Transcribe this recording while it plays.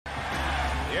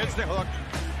Here's the hook.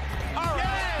 All right.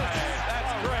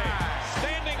 That's great.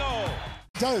 Standing O.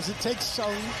 It takes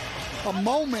a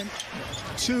moment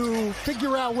to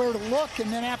figure out where to look,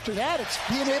 and then after that, it's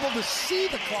being able to see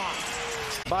the clock.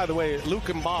 By the way,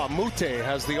 Lukumba Mute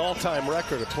has the all-time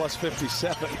record at plus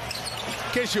 57. In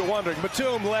case you're wondering,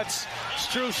 Batum lets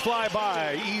Strus fly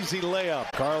by. Easy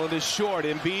layup. Garland is short.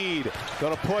 Embiid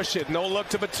going to push it. No look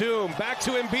to Batum. Back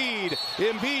to Embiid.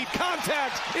 Embiid,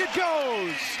 contact. It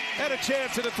goes. And a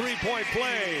chance at a three-point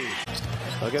play.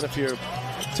 Again, if you're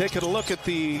taking a look at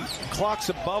the clocks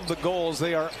above the goals,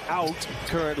 they are out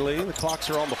currently. The clocks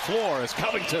are on the floor as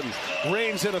Covington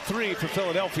reigns in a three for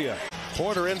Philadelphia.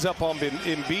 Porter ends up on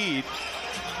Embiid.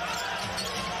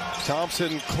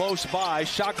 Thompson close by,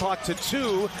 shot clock to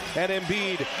 2, and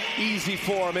Embiid easy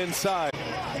for him inside.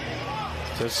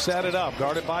 To set it up,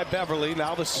 guarded by Beverly,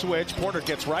 now the switch. Porter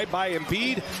gets right by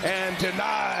Embiid and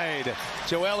denied.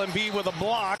 Joel Embiid with a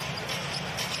block.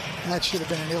 That should have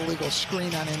been an illegal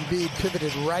screen on Embiid,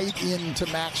 pivoted right into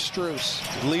Max Strus.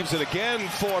 Leaves it again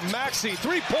for Maxey,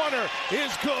 three-pointer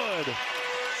is good.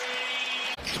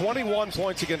 21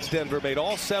 points against Denver, made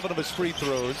all 7 of his free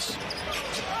throws.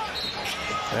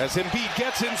 As Embiid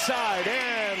gets inside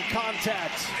and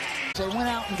contact. They went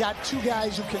out and got 2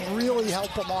 guys who can really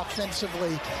help them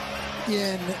offensively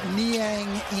in Niang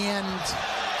and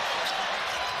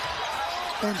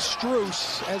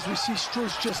Strus, as we see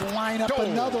Strus just line up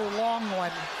another long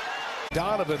one.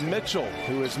 Donovan Mitchell,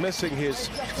 who is missing his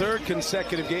 3rd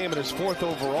consecutive game and his 4th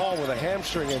overall with a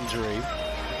hamstring injury.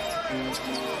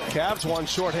 Cavs won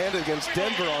shorthanded against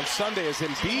Denver on Sunday as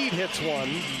Embiid hits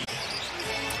one.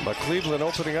 But Cleveland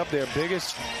opening up their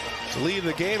biggest lead of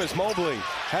the game as Mobley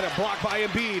had a block by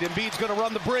Embiid. Embiid's going to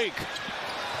run the break.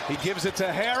 He gives it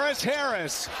to Harris.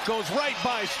 Harris goes right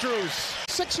by Strus.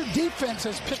 Sixer defense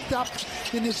has picked up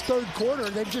in this 3rd quarter.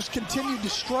 They've just continued to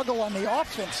struggle on the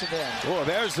offensive end. Oh,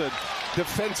 there's a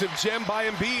defensive gem by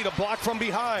Embiid, a block from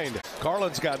behind.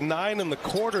 Garland's got 9 in the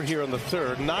quarter here in the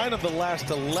 3rd. 9 of the last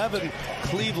 11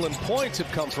 Cleveland points have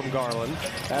come from Garland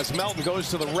as Melton goes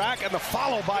to the rack and the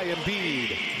follow by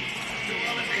Embiid.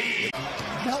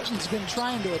 Melton's been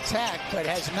trying to attack, but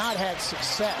has not had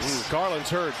success. Garland's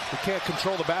hurt. He can't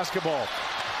control the basketball.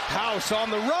 House on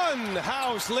the run.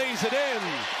 House lays it in.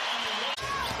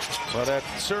 But at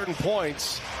certain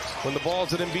points, when the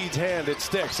ball's in Embiid's hand, it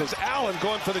sticks. As Allen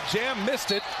going for the jam,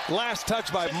 missed it. Last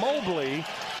touch by Mobley.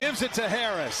 Gives it to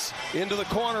Harris. Into the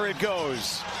corner it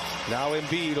goes. Now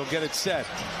Embiid will get it set.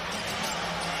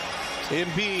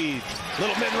 Embiid.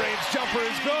 Little mid-range jumper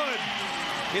is good.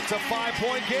 It's a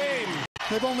 5-point game.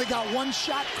 They've only got 1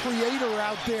 shot creator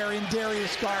out there in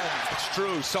Darius Garland. It's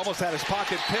true. Almost had his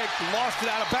pocket picked. Lost it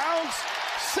out of bounds.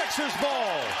 Sixers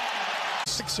ball.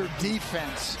 Sixer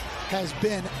defense has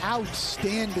been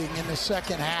outstanding in the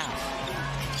 2nd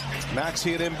half.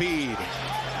 Maxey and Embiid.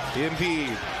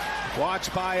 Embiid.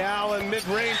 Watched by Allen.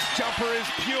 Mid-range jumper is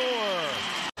pure.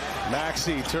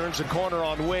 Maxey turns the corner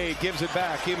on Wade. Gives it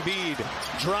back. Embiid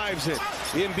drives it.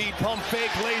 Embiid pump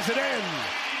fake. Lays it in.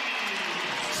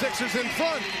 Sixers in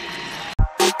front.